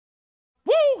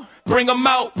bring 'em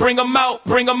out, bring 'em out,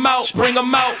 bring 'em out, bring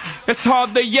 'em out. It's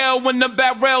hard to yell when the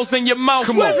barrel's in your mouth.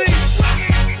 Come on.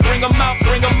 Bring 'em out,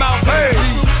 bring 'em out. Hey.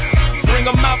 Bring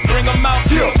 'em out, bring 'em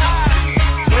out. Yeah.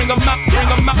 Bring 'em out, bring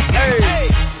 'em out. Hey.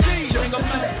 Bring 'em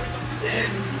out.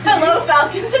 Hello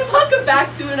Falcons, and welcome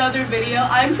back to another video.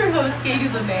 I'm your host Katie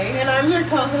LeMay. And I'm your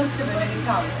co-host Divinity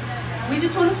Thomas. We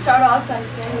just want to start off by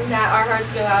saying that our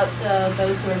hearts go out to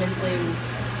those who are mentally and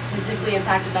physically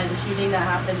impacted by the shooting that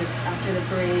happened after the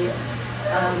parade.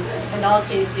 And all of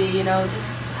KC, you know, just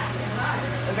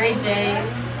a great day,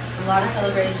 a lot of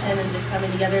celebration and just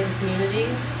coming together as a community.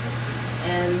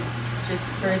 And just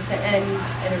for it to end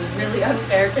in a really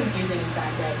unfair, confusing, and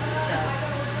sad way.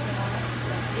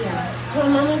 So a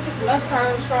moment of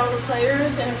silence for all the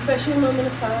players, and especially a moment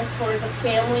of silence for the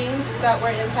families that were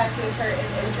impacted, hurt,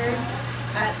 and injured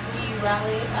at the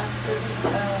rally after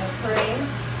the parade.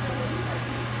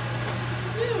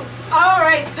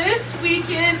 Alright, this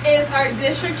weekend is our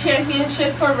district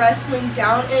championship for wrestling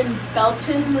down in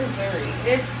Belton, Missouri.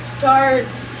 It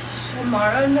starts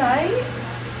tomorrow night.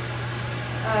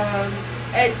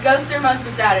 It goes through most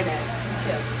of Saturday,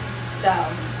 too. So,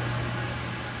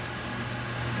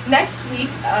 next week,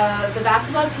 the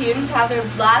basketball teams have their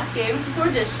last games before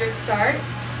districts start.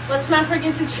 Let's not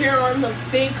forget to cheer on the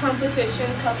big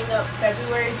competition coming up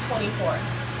February 24th.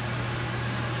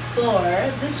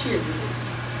 For the cheerleaders.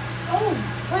 Oh,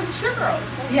 for the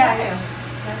cheergirls. Yeah.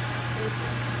 That's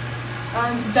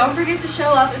don't forget to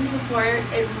show up and support.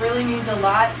 It really means a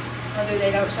lot, whether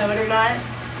they don't show it or not.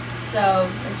 So,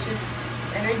 it's just,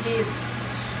 energy is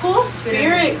school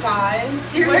spirit, guys.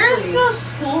 Seriously. Where's the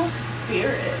school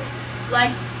spirit?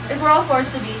 Like, if we're all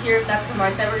forced to be here, if that's the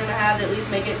mindset we're gonna have, at least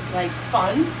make it, like,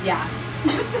 fun. Yeah.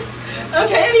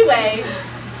 Okay, anyway.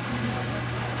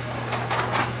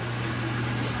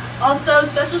 Also,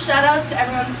 special shout out to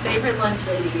everyone's favorite lunch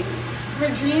lady,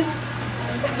 Regina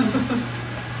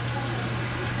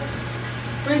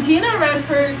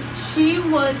Redford. She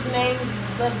was named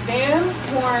the Van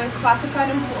Horn Classified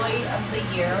Employee of the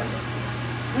Year.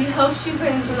 We hope she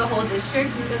wins for the whole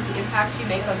district because the impact she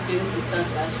makes on students is so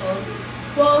special.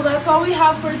 Well, that's all we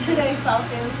have for today,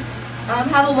 Falcons.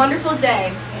 Have a wonderful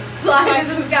day. Fly in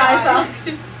the sky,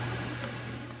 Falcons.